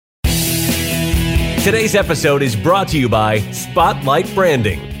Today's episode is brought to you by Spotlight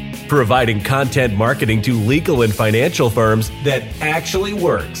Branding, providing content marketing to legal and financial firms that actually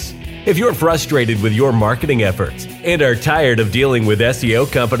works. If you're frustrated with your marketing efforts and are tired of dealing with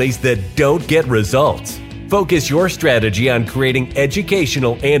SEO companies that don't get results, focus your strategy on creating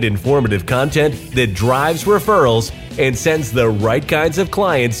educational and informative content that drives referrals and sends the right kinds of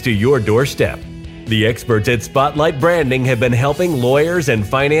clients to your doorstep. The experts at Spotlight Branding have been helping lawyers and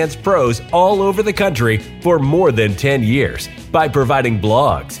finance pros all over the country for more than 10 years by providing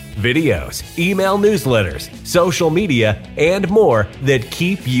blogs, videos, email newsletters, social media, and more that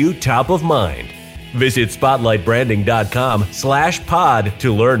keep you top of mind. Visit spotlightbranding.com/pod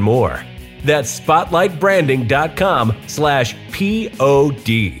to learn more. That's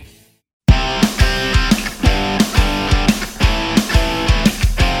spotlightbranding.com/POD.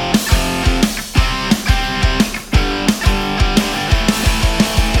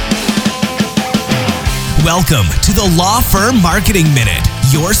 Welcome to the Law Firm Marketing Minute,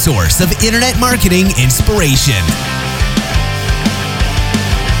 your source of internet marketing inspiration.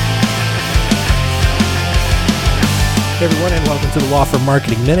 Hey everyone, and welcome to the Law Firm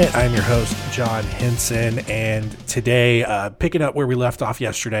Marketing Minute. I'm your host, John Henson, and today, picking up where we left off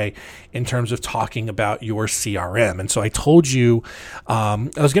yesterday in terms of talking about your CRM. And so I told you, I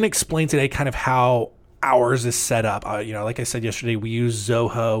was going to explain today kind of how ours is set up. Like I said yesterday, we use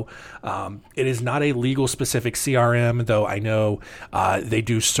Zoho. It is not a legal specific CRM, though I know they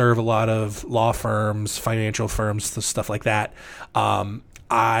do serve a lot of law firms, financial firms, stuff like that.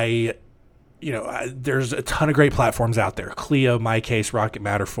 There's a ton of great platforms out there. Clio, MyCase, Rocket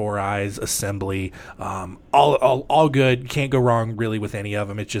Matter, 4eyes, Assembly, all good. Can't go wrong really with any of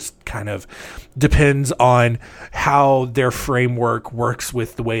them. It just kind of depends on how their framework works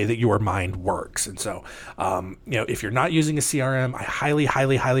with the way that your mind works. And so, if you're not using a CRM, I highly,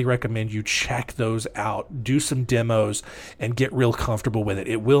 highly, highly recommend you check those out, do some demos, and get real comfortable with it.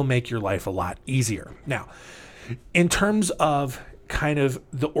 It will make your life a lot easier. Now, in terms of kind of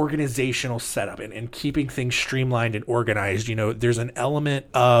the organizational setup and keeping things streamlined and organized, there's an element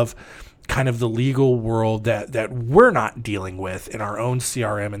of kind of the legal world that we're not dealing with in our own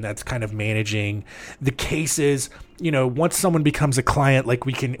CRM, and that's kind of managing the cases. Once someone becomes a client, like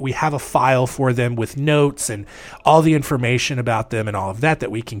we have a file for them with notes and all the information about them and all of that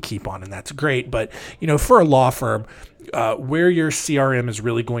we can keep on, and that's great. But for a law firm, where your CRM is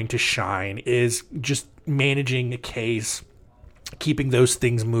really going to shine is just managing a case, keeping those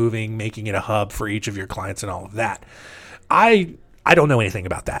things moving, making it a hub for each of your clients and all of that. I don't know anything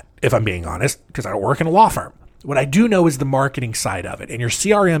about that, if I'm being honest, because I don't work in a law firm. What I do know is the marketing side of it, and your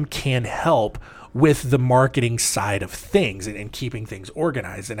CRM can help with the marketing side of things and keeping things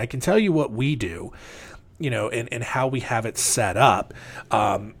organized. And I can tell you what we do, and how we have it set up.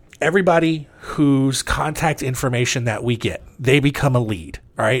 Everybody whose contact information that we get, they become a lead,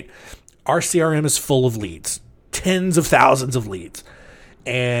 all right? Our CRM is full of leads. Tens of thousands of leads.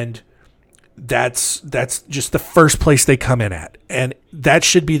 And that's just the first place they come in at. And that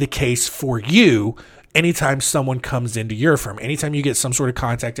should be the case for you anytime someone comes into your firm. Anytime you get some sort of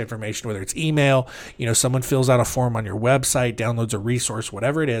contact information, whether it's email, someone fills out a form on your website, downloads a resource,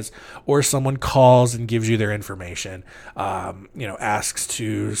 whatever it is, or someone calls and gives you their information, asks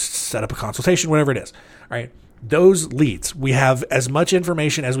to set up a consultation, whatever it is, all right? Those leads, we have as much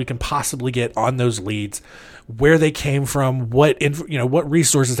information as we can possibly get on those leads, where they came from, what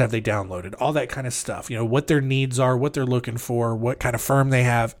resources have they downloaded, all that kind of stuff, what their needs are, what they're looking for, what kind of firm they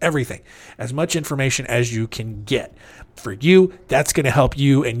have, everything. As much information as you can get. For you, that's going to help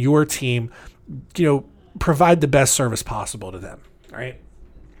you and your team, provide the best service possible to them, all right?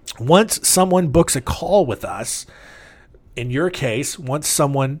 Once someone books a call with us, in your case, once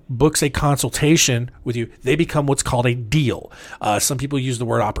someone books a consultation with you, they become what's called a deal. Some people use the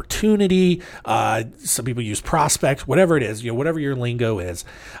word opportunity. Some people use prospect, whatever it is, whatever your lingo is.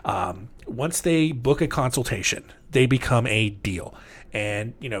 Once they book a consultation, they become a deal.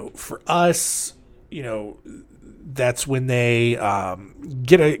 And, for us, that's when they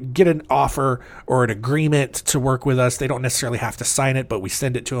get an offer or an agreement to work with us. They don't necessarily have to sign it, but we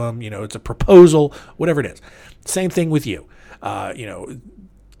send it to them. It's a proposal, whatever it is. Same thing with you.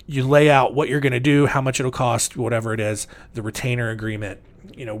 You lay out what you're going to do, how much it'll cost, whatever it is, the retainer agreement.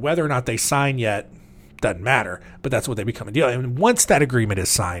 Whether or not they sign yet doesn't matter, but that's what they become a deal. And once that agreement is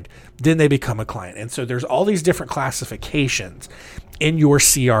signed, then they become a client. And so there's all these different classifications in your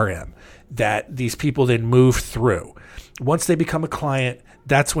CRM that these people then move through. Once they become a client,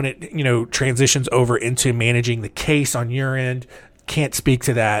 that's when it, transitions over into managing the case on your end, can't speak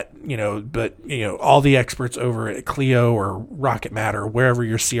to that, but all the experts over at Clio or Rocket Matter, wherever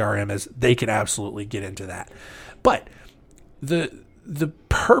your CRM is, they can absolutely get into that. But the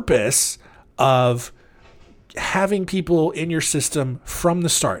purpose of having people in your system from the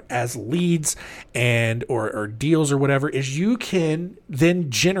start as leads and or deals or whatever is you can then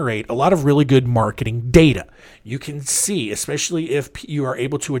generate a lot of really good marketing data. You can see, especially if you are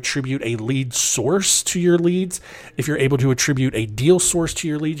able to attribute a lead source to your leads, if you're able to attribute a deal source to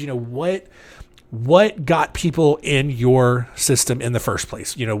your leads, what got people in your system in the first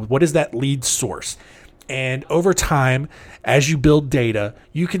place? What is that lead source? And over time, as you build data,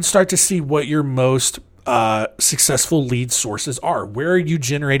 you can start to see what your most successful lead sources are. Where are you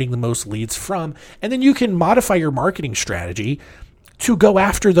generating the most leads from? And then you can modify your marketing strategy to go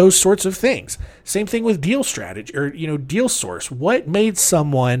after those sorts of things. Same thing with deal strategy or, deal source. What made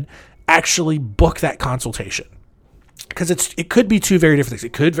someone actually book that consultation? Because it could be two very different things.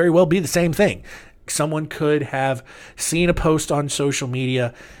 It could very well be the same thing. Someone could have seen a post on social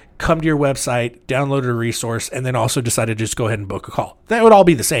media, come to your website, downloaded a resource, and then also decided to just go ahead and book a call. That would all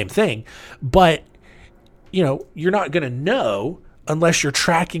be the same thing. But you're not going to know unless you're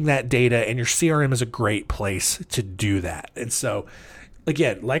tracking that data, and your CRM is a great place to do that. And so,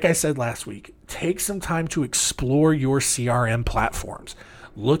 again, like I said last week, take some time to explore your CRM platforms.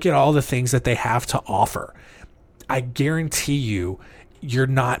 Look at all the things that they have to offer. I guarantee you're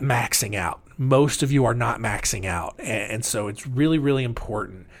not maxing out. Most of you are not maxing out. And so it's really, really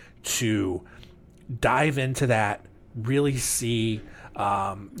important to dive into that, really see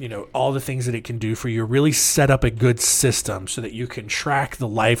all the things that it can do for you, really set up a good system so that you can track the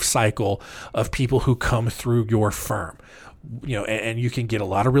life cycle of people who come through your firm. And you can get a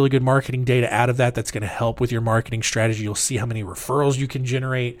lot of really good marketing data out of that. That's going to help with your marketing strategy. You'll see how many referrals you can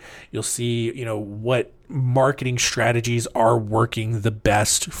generate. You'll see, what marketing strategies are working the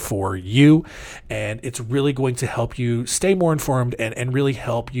best for you. And it's really going to help you stay more informed and really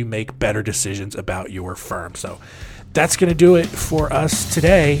help you make better decisions about your firm. So that's going to do it for us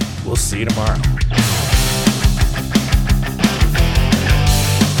today. We'll see you tomorrow.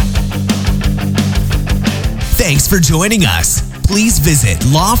 Thanks for joining us. Please visit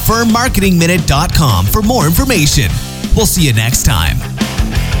lawfirmmarketingminute.com for more information. We'll see you next time.